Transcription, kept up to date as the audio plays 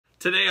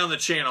Today on the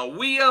channel,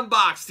 we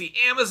unbox the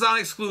Amazon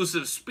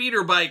exclusive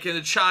Speeder Bike and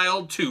the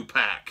Child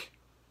 2-pack.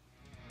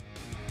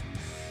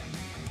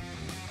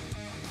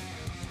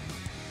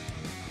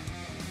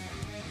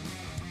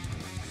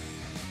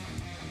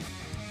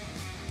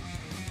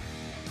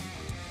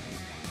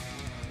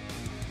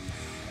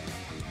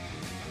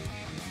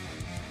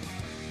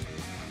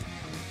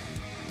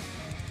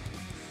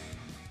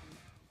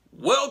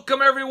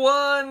 Welcome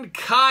everyone,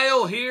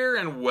 Kyle here,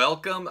 and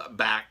welcome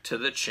back to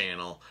the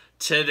channel.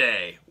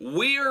 Today,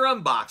 we are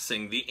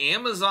unboxing the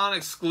Amazon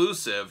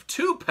exclusive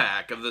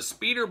 2-pack of the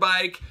Speeder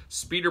Bike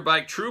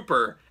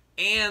Trooper,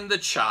 and the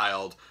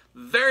Child.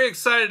 Very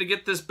excited to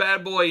get this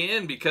bad boy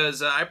in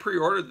because I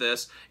pre-ordered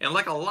this, and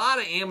like a lot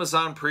of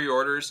Amazon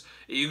pre-orders,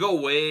 you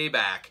go way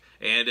back.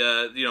 And,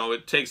 you know,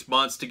 it takes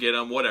months to get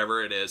them,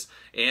 whatever it is.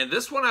 And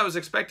this one I was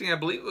expecting, I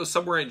believe it was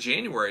somewhere in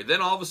January.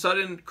 Then all of a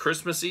sudden,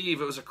 Christmas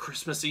Eve, it was a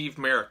Christmas Eve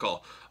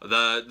miracle.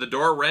 The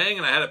door rang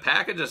and I had a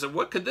package. I said,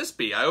 what could this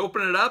be? I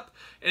opened it up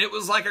and it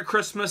was like a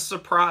Christmas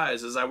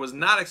surprise, as I was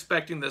not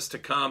expecting this to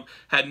come.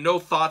 Had no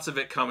thoughts of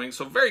it coming.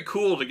 So very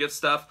cool to get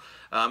stuff.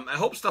 I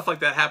hope stuff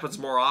like that happens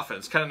more often.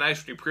 It's kind of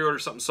nice when you pre-order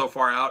something so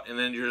far out and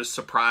then you're just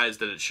surprised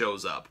that it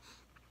shows up.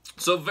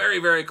 So very,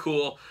 very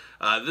cool.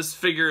 This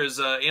figure is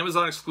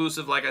Amazon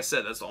exclusive. Like I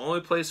said, that's the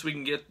only place we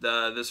can get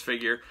this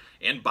figure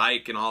and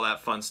bike and all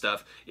that fun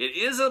stuff. It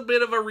is a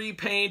bit of a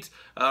repaint,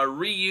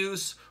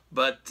 reuse,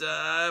 but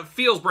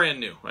feels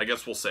brand new, I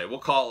guess we'll say. We'll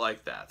call it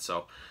like that.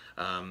 So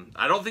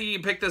I don't think you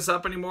can pick this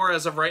up anymore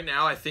as of right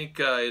now. I think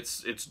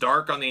it's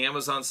dark on the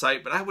Amazon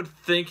site, but I would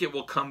think it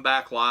will come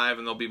back live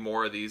and there'll be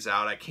more of these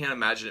out. I can't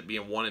imagine it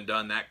being one and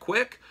done that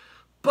quick,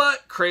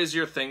 but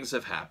crazier things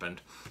have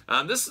happened.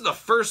 This is the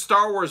first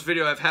Star Wars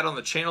video I've had on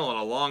the channel in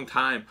a long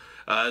time.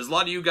 As a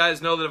lot of you guys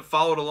know that have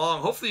followed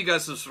along, hopefully you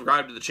guys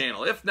subscribe to the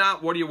channel. If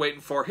not, what are you waiting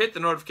for? Hit the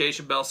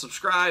notification bell,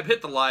 subscribe,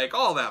 hit the like,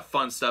 all that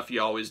fun stuff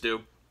you always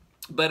do.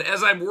 But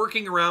as I'm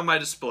working around my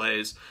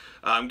displays,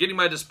 getting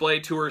my display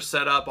tour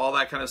set up, all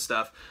that kind of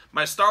stuff,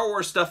 my Star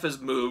Wars stuff has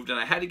moved, and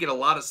I had to get a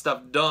lot of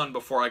stuff done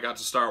before I got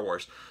to Star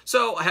Wars.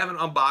 So I haven't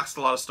unboxed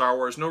a lot of Star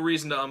Wars. No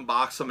reason to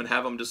unbox them and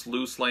have them just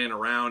loose laying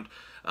around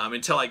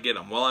until I get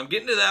them. Well, I'm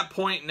getting to that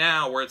point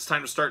now where it's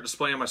time to start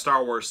displaying my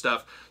Star Wars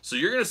stuff. So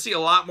you're going to see a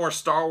lot more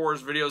Star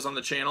Wars videos on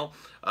the channel.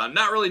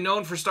 Not really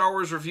known for Star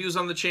Wars reviews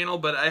on the channel,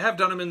 but I have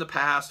done them in the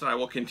past, and I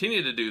will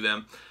continue to do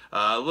them.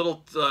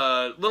 Little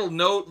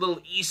note,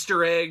 little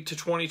Easter egg to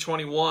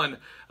 2021.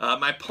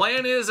 My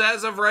plan is,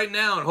 as of right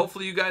now, and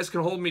hopefully you guys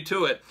can hold me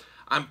to it,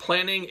 I'm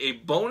planning a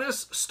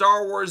bonus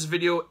Star Wars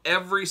video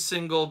every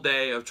single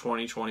day of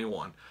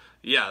 2021.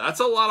 Yeah, that's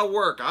a lot of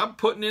work. I'm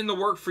putting in the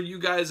work for you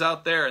guys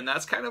out there, and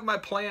that's kind of my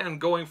plan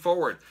going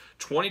forward.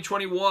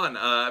 2021,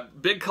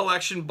 big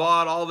collection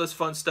bought, all this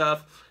fun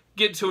stuff.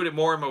 Get to it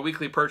more in my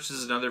weekly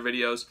purchases and other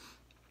videos.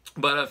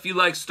 But if you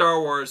like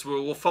Star Wars,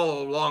 we'll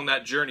follow along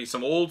that journey.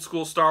 Some old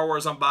school Star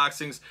Wars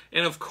unboxings,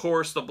 and of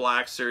course the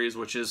Black Series,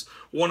 which is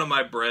one of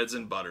my breads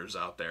and butters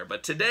out there.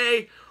 But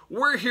today,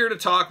 we're here to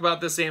talk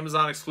about this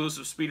Amazon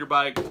exclusive Speeder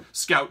Bike,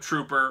 Scout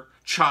Trooper,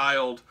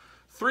 Child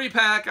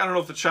 3-pack. I don't know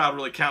if the Child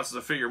really counts as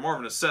a figure, more of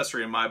an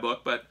accessory in my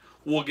book, but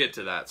we'll get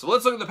to that. So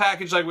let's look at the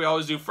package like we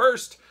always do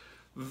first.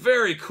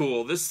 Very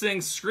cool. This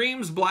thing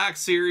screams Black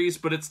Series,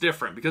 but it's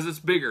different because it's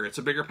bigger. It's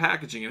a bigger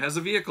packaging. It has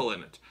a vehicle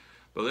in it.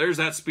 But there's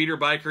that speeder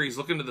biker. He's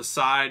looking to the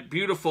side.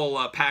 Beautiful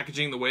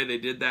packaging, the way they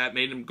did that.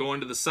 Made him go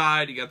into the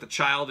side. You got the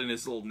Child in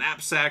his little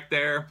knapsack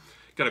there.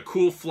 Got a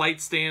cool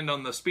flight stand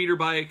on the speeder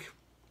bike.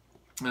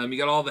 You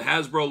got all the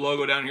Hasbro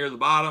logo down here at the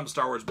bottom.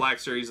 Star Wars Black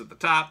Series at the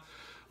top.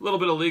 A little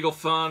bit of legal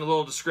fun, a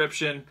little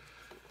description.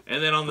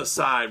 And then on the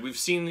side, we've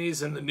seen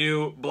these in the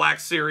new Black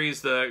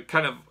Series, the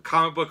kind of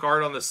comic book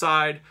art on the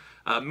side.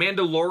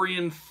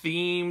 Mandalorian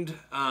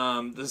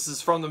themed. This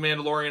is from the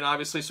Mandalorian,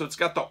 obviously, so it's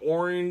got the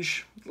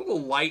orange,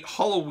 little light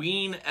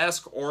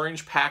Halloween-esque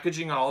orange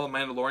packaging on all the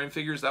Mandalorian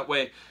figures. That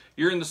way,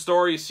 you're in the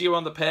store, you see them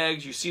on the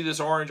pegs, you see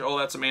this orange, oh,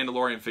 that's a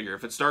Mandalorian figure.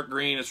 If it's dark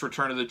green, it's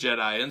Return of the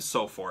Jedi, and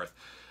so forth.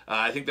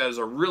 I think that is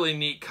a really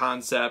neat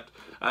concept.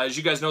 As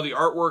you guys know, the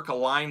artwork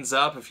lines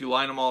up if you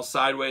line them all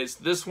sideways.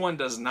 This one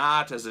does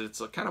not, as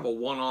it's a kind of a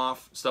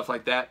one-off, stuff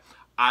like that.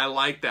 I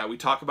like that. We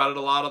talk about it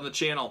a lot on the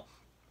channel.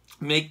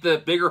 Make the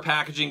bigger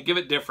packaging, give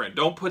it different.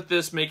 Don't put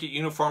this, make it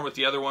uniform with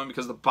the other one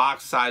because the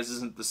box size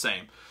isn't the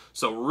same.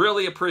 So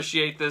really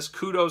appreciate this.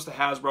 Kudos to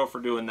Hasbro for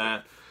doing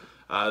that.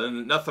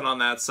 Then nothing on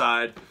that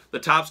side. The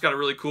top's got a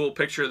really cool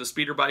picture of the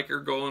speeder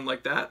biker going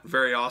like that.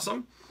 Very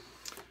awesome.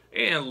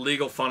 And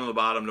legal fun on the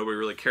bottom, nobody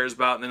really cares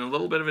about. And then a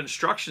little bit of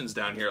instructions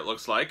down here, it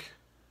looks like.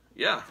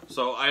 Yeah,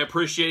 so I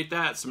appreciate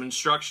that, some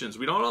instructions.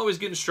 We don't always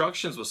get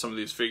instructions with some of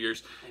these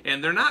figures.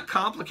 And they're not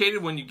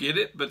complicated when you get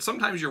it, but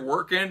sometimes you're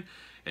working,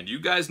 and you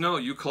guys know,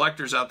 you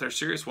collectors out there,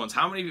 serious ones,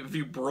 how many of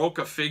you broke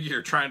a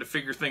figure trying to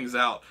figure things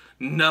out?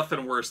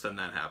 Nothing worse than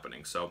that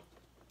happening. So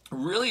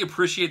really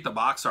appreciate the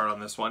box art on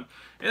this one.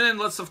 And then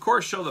let's, of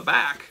course, show the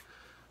back.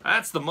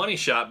 That's the money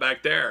shot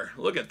back there.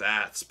 Look at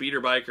that,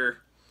 speeder biker.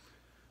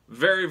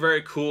 Very,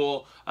 very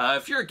cool.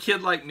 If you're a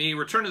kid like me,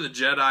 Return of the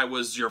Jedi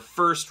was your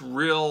first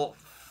real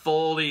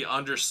fully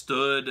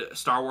understood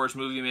Star Wars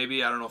movie,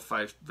 maybe. I don't know if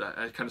I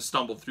kind of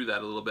stumbled through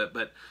that a little bit,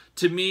 but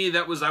to me,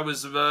 that was, I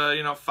was,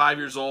 you know, 5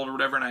 years old or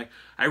whatever, and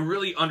I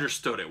really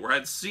understood it, where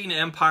I'd seen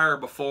Empire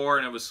before,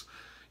 and it was,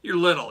 you're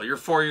little, you're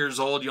 4 years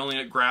old, you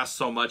only grasp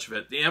so much of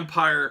it. The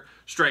Empire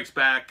Strikes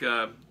Back,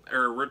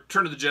 or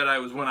Return of the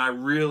Jedi was when I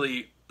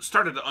really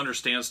started to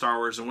understand Star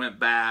Wars and went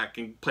back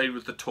and played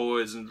with the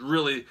toys and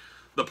really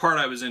the part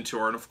I was into.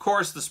 And of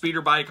course, the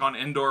speeder bike on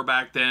Endor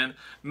back then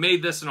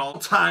made this an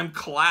all-time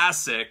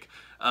classic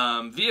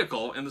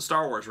vehicle in the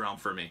Star Wars realm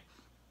for me.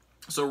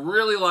 So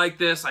really like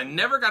this. I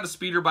never got a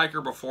speeder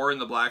biker before in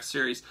the Black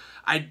Series.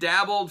 I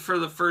dabbled for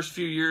the first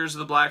few years of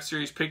the Black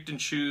Series, picked and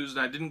choose,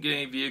 and I didn't get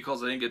any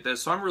vehicles. I didn't get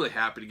this, so I'm really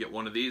happy to get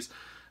one of these.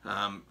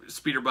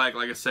 Speeder bike,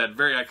 like I said,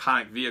 very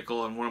iconic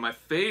vehicle and one of my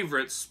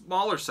favorite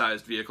smaller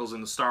sized vehicles in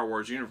the Star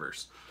Wars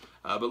universe.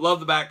 But love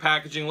the back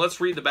packaging.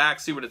 Let's read the back,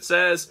 see what it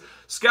says.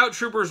 Scout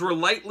troopers were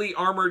lightly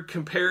armored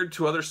compared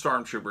to other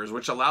stormtroopers,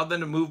 which allowed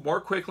them to move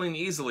more quickly and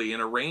easily in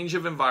a range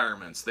of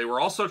environments. They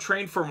were also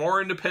trained for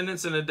more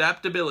independence and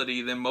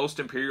adaptability than most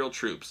Imperial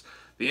troops.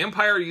 The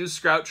Empire used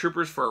scout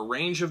troopers for a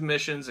range of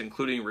missions,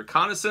 including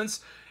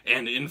reconnaissance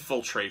and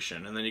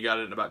infiltration. And then you got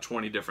it in about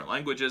 20 different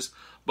languages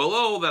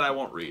below that I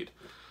won't read.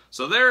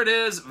 So there it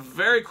is.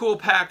 Very cool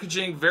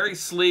packaging, very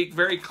sleek,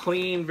 very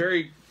clean,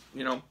 very,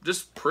 you know,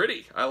 just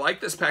pretty. I like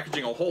this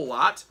packaging a whole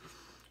lot.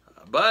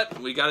 But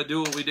we got to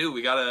do what we do.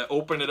 We got to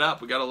open it up.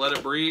 We got to let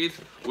it breathe.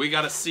 We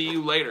got to see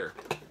you later.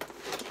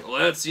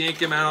 Let's yank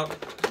him out.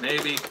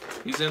 Maybe.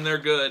 He's in there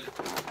good.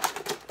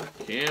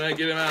 Can I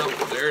get him out?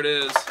 There it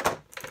is.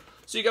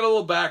 So you got a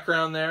little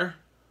background there.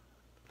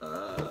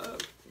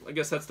 I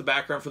guess that's the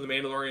background for the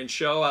Mandalorian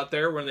show out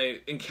there when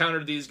they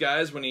encountered these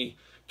guys when he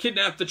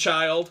kidnapped the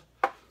child.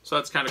 So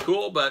that's kind of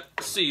cool, but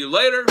see you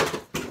later.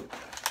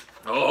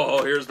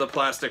 Oh, here's the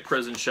plastic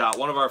prison shot.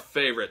 One of our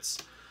favorites.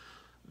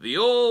 The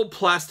old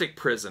plastic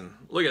prison.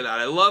 Look at that.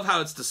 I love how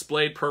it's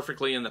displayed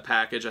perfectly in the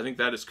package. I think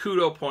that is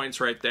kudo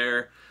points right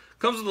there.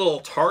 Comes with a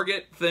little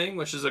target thing,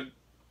 which is a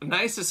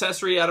nice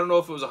accessory. I don't know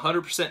if it was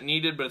 100%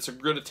 needed, but it's a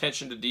good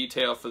attention to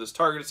detail for this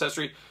target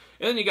accessory.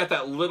 And then you got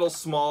that little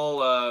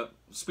small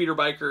speeder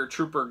biker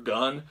trooper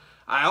gun.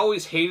 I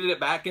always hated it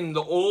back in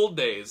the old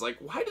days. Like,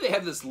 why do they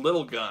have this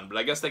little gun? But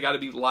I guess they got to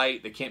be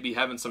light. They can't be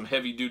having some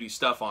heavy-duty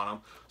stuff on them.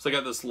 So they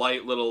got this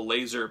light little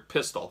laser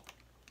pistol.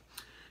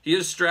 He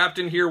is strapped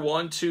in here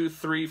 4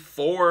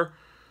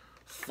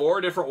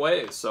 different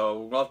ways. So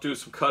we'll have to do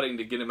some cutting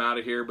to get him out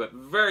of here. But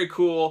very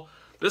cool.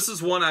 This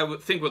is one I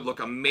would think would look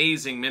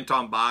amazing mint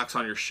on box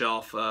on your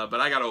shelf. But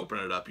I got to open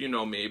it up. You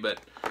know me. But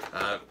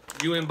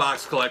you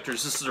inbox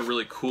collectors, this is a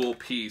really cool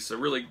piece. A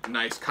really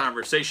nice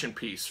conversation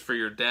piece for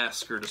your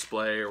desk or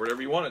display or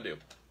whatever you want to do.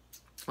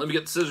 Let me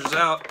get the scissors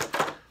out.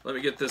 Let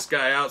me get this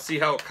guy out. See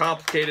how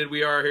complicated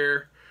we are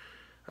here.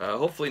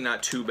 Hopefully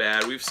not too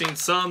bad. We've seen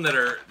some that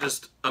are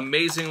just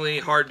amazingly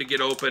hard to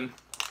get open.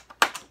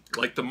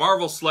 Like the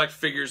Marvel Select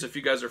figures, if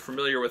you guys are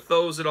familiar with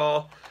those at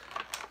all.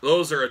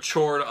 Those are a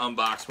chore to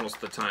unbox most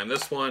of the time.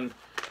 This one,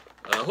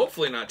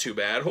 hopefully not too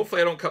bad.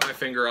 Hopefully I don't cut my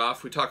finger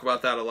off. We talk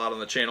about that a lot on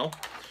the channel.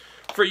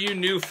 For you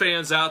new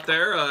fans out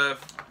there,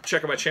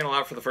 checking my channel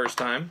out for the first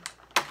time.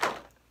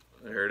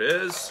 There it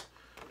is.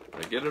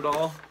 Did I get it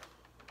all?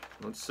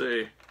 Let's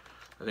see.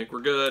 I think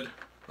we're good.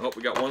 Oh,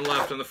 we got one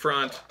left in the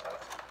front.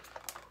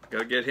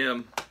 Gotta get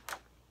him.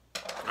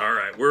 All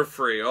right, we're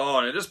free. Oh,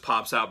 and it just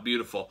pops out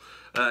beautiful.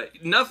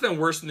 Nothing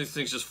worse than these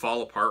things just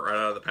fall apart right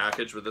out of the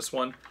package with this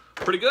one.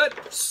 Pretty good.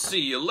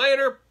 See you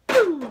later.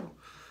 Boom.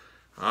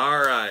 All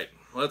right,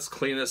 let's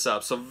clean this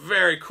up. So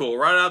very cool.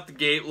 Right out the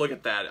gate, look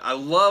at that. I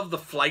love the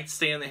flight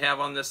stand they have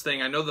on this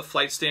thing. I know the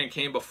flight stand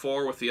came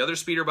before with the other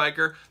speeder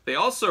biker. They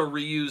also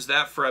reused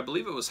that for, I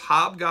believe it was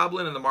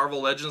Hobgoblin in the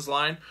Marvel Legends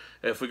line,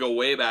 if we go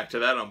way back to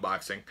that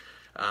unboxing.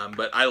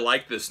 But I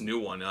like this new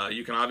one.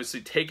 You can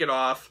obviously take it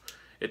off.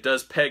 It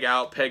does peg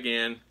out, peg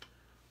in.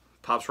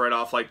 Pops right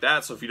off like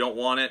that, so if you don't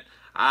want it,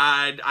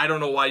 I don't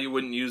know why you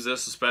wouldn't use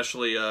this,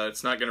 especially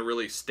it's not going to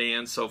really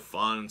stand so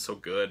fun and so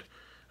good.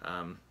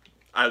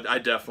 I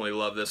definitely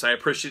love this. I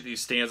appreciate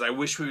these stands. I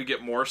wish we would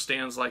get more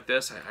stands like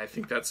this. I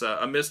think that's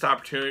a missed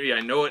opportunity. I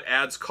know it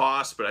adds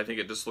cost, but I think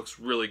it just looks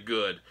really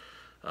good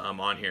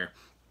on here.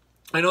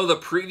 I know the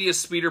previous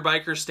speeder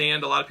biker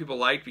stand a lot of people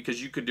liked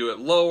because you could do it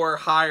lower,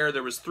 higher.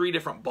 There was 3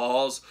 different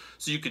balls,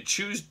 so you could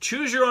choose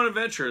your own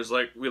adventures,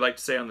 like we like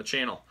to say on the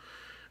channel.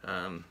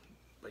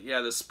 But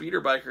yeah, the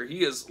speeder biker,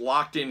 he is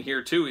locked in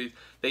here too.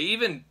 They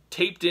even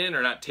taped in,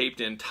 or not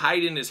taped in,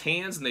 tied in his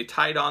hands, and they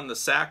tied on the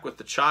sack with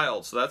the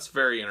child. So that's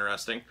very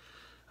interesting.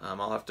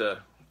 I'll have to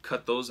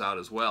cut those out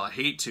as well. I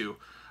hate to.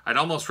 I'd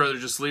almost rather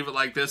just leave it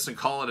like this and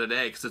call it a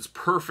day because it's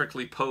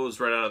perfectly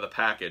posed right out of the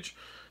package.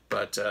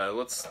 But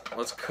let's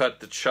cut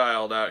the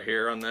child out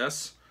here on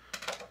this.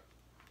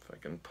 If I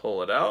can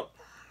pull it out.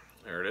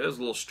 There it is, a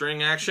little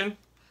string action.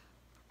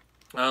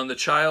 The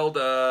child,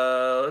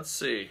 let's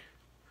see.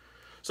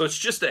 So it's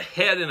just a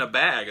head in a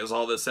bag is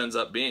all this ends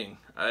up being.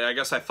 I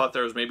guess I thought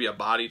there was maybe a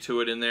body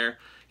to it in there.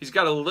 He's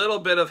got a little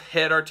bit of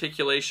head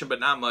articulation, but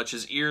not much.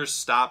 His ears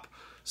stop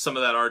some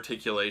of that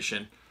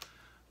articulation.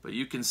 but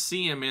you can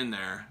see him in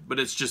there, but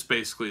it's just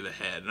basically the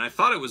head. And I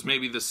thought it was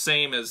maybe the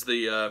same as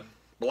the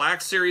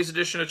Black Series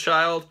edition of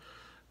Child.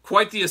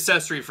 Quite the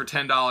accessory for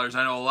 $10.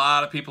 I know a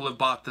lot of people have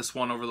bought this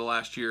one over the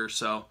last year or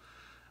so.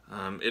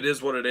 It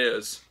is what it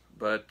is,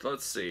 but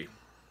let's see.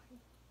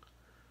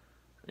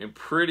 I mean,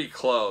 pretty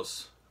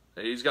close.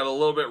 He's got a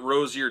little bit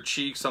rosier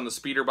cheeks on the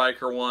Speeder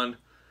Biker one,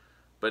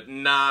 but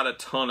not a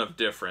ton of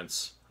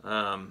difference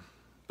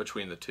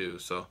between the two.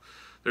 So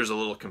there's a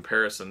little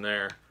comparison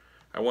there.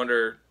 I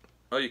wonder,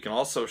 oh, you can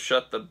also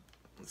shut the,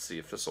 let's see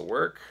if this will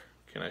work.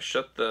 Can I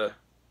shut the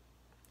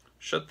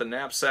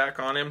knapsack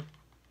on him?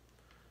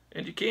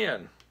 And you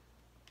can.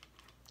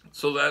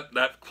 So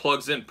that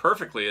plugs in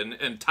perfectly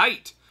and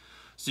tight.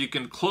 So you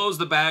can close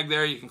the bag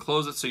there. You can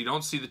close it so you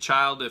don't see the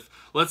child. If,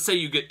 let's say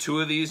you get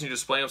two of these and you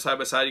display them side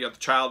by side, you got the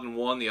child in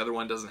one, the other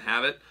one doesn't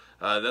have it.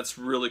 That's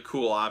a really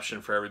cool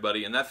option for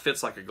everybody, and that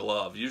fits like a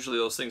glove. Usually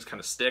those things kind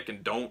of stick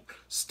and don't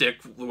stick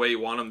the way you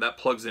want them. That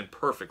plugs in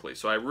perfectly.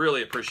 So I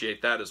really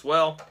appreciate that as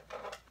well.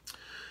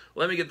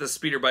 Let me get the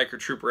Speeder Biker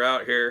Trooper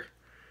out here.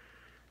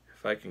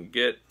 If I can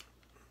get,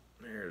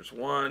 there's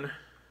one.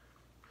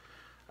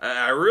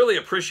 I really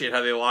appreciate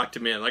how they locked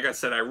him in. Like I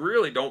said, I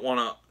really don't want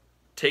to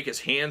take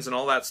his hands and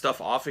all that stuff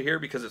off of here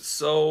because it's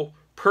so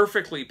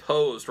perfectly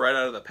posed right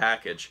out of the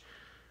package.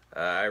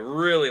 I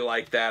really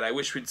like that. I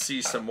wish we'd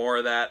see some more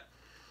of that.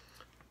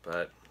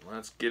 But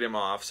let's get him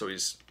off. So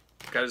he's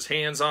got his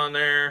hands on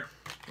there.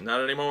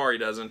 Not anymore, he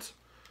doesn't.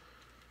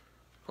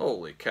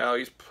 Holy cow,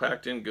 he's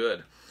packed in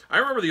good. I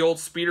remember the old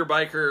Speeder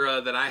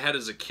Biker that I had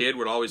as a kid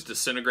would always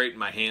disintegrate in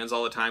my hands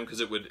all the time because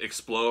it would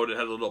explode. It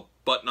had a little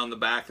button on the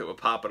back that would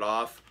pop it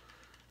off.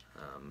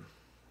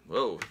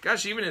 Whoa,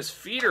 gosh, even his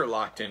feet are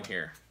locked in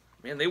here.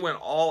 Man, they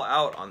went all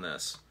out on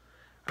this.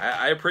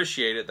 I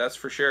appreciate it, that's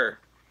for sure.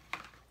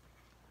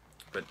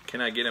 But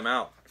can I get him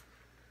out?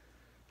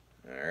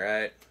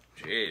 Alright,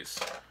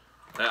 jeez.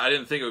 I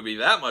didn't think it would be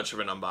that much of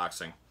an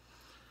unboxing.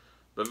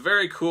 But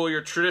very cool,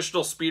 your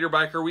traditional Speeder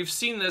Biker. We've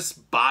seen this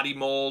body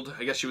mold,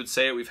 I guess you would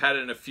say it. We've had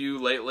it in a few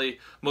lately.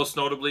 Most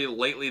notably,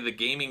 lately, the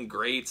Gaming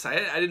Greats.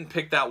 I didn't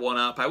pick that one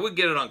up. I would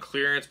get it on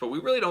clearance, but we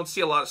really don't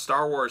see a lot of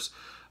Star Wars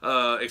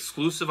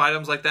exclusive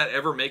items like that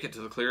ever make it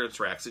to the clearance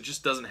racks. It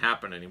just doesn't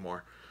happen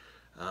anymore.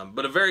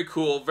 But a very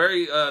cool,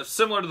 very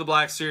similar to the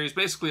Black Series.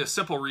 Basically a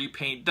simple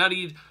repaint.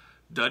 Duddied?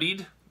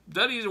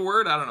 Duddy's a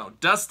word? I don't know.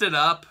 Dusted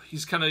up.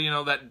 He's kind of, you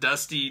know, that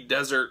dusty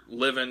desert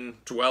living,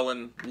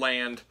 dwelling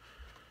land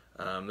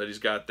that he's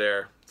got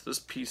there. So this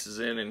piece is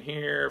in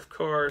here, of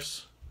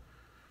course.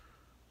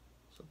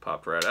 So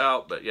popped right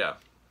out, but yeah,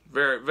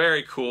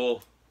 very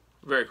cool.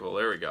 Very cool.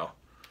 There we go.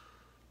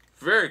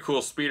 Very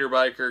cool Speeder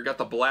Biker. Got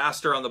the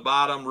blaster on the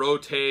bottom,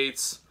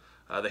 rotates.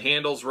 The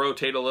handles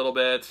rotate a little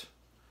bit.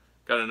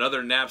 Got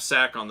another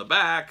knapsack on the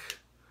back.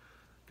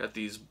 Got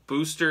these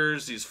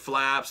boosters, these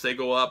flaps, they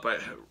go up. I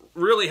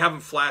really having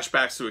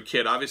flashbacks to a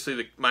kid.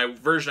 Obviously, my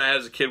version I had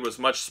as a kid was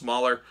much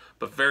smaller,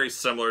 but very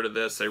similar to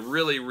this. They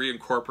really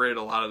reincorporated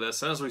a lot of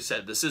this. And as we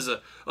said, this is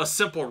a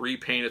simple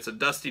repaint. It's a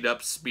dustied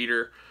up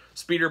speeder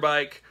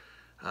bike.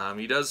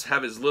 He does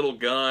have his little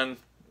gun.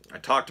 I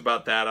talked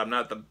about that. I'm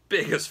not the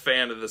biggest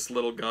fan of this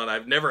little gun.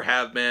 I've never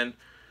have been.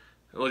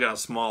 Look at how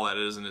small that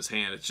is in his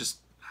hand. It's just,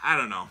 I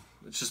don't know.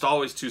 It's just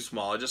always too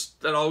small.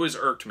 That always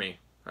irked me.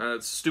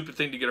 It's a stupid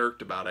thing to get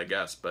irked about, I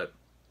guess. But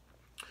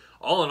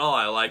all in all,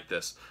 I like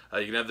this.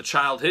 You can have the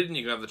child hidden.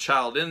 You can have the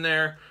child in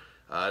there.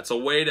 It's a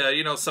way to,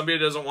 you know, somebody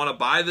doesn't want to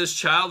buy this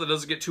child that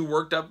doesn't get too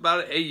worked up about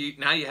it. Hey,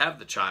 now you have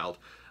the child.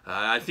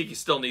 I think you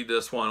still need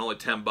this one. Only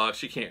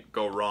 $10. You can't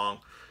go wrong.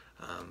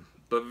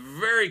 But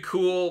very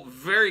cool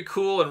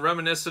and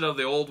reminiscent of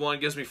the old one.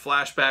 Gives me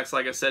flashbacks,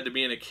 like I said, to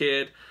being a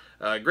kid.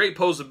 Great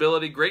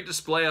posability, great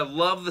display. I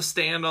love the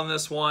stand on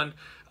this one.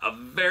 A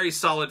very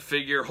solid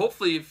figure.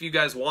 Hopefully, if you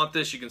guys want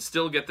this, you can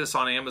still get this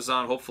on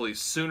Amazon, hopefully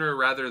sooner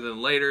rather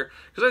than later,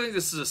 because I think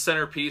this is a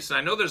centerpiece, and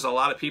I know there's a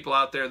lot of people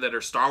out there that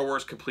are Star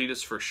Wars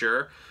completists for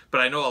sure,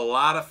 but I know a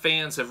lot of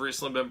fans have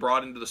recently been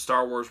brought into the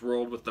Star Wars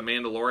world with The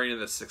Mandalorian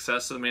and the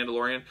success of The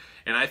Mandalorian,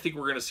 and I think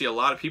we're going to see a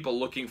lot of people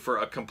looking for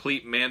a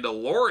complete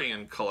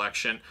Mandalorian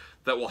collection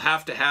that will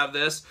have to have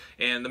this.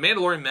 And the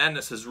Mandalorian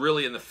madness has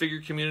really, in the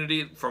figure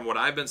community, from what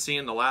I've been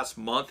seeing the last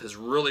month, has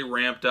really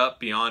ramped up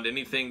beyond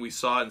anything we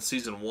saw in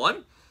Season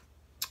 1.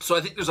 So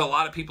I think there's a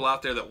lot of people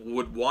out there that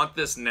would want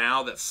this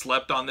now, that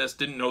slept on this,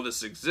 didn't know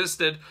this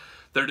existed.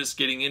 They're just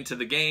getting into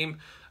the game.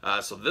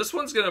 So this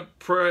one's going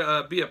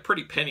to be a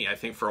pretty penny, I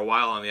think, for a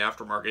while on the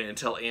aftermarket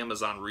until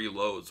Amazon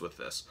reloads with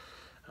this.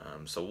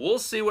 So we'll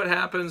see what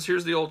happens.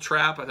 Here's the old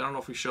trap. I don't know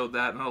if we showed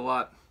that. Not a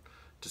lot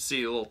to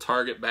see, a little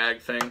Target bag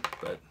thing,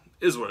 but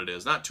is what it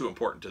is. Not too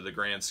important to the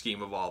grand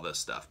scheme of all this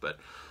stuff. But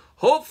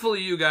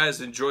hopefully you guys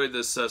enjoyed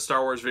this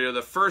Star Wars video.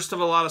 The first of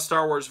a lot of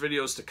Star Wars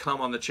videos to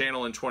come on the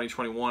channel in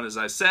 2021, as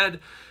I said.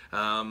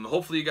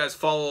 Hopefully you guys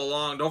follow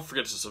along. Don't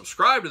forget to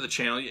subscribe to the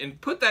channel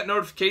and put that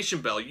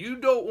notification bell. You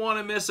don't want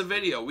to miss a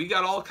video. We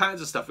got all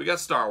kinds of stuff. We got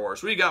Star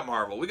Wars. We got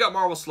Marvel. We got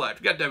Marvel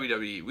Select. We got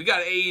WWE. We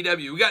got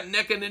AEW. We got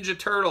NECA Ninja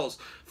Turtles,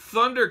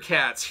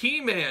 Thundercats,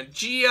 He-Man,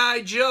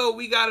 G.I. Joe.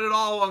 We got it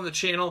all on the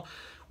channel.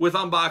 with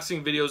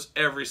unboxing videos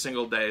every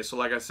single day. So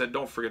like I said,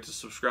 don't forget to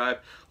subscribe.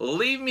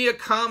 Leave me a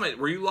comment.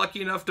 Were you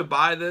lucky enough to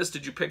buy this?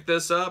 Did you pick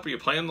this up? Are you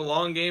playing the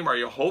long game? Are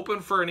you hoping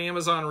for an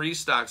Amazon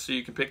restock so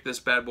you can pick this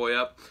bad boy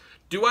up?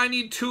 Do I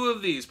need 2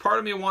 of these? Part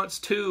of me wants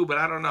 2, but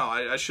I don't know.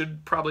 I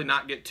should probably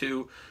not get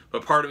 2,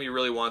 but part of me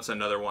really wants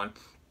another one.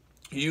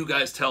 You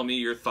guys tell me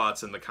your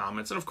thoughts in the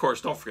comments. And of course,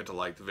 don't forget to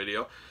like the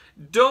video.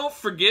 Don't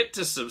forget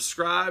to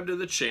subscribe to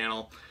the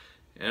channel.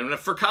 And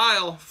for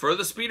Kyle, for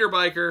the Speeder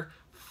Biker,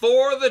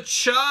 for the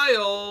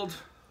child,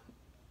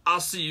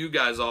 I'll see you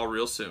guys all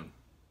real soon.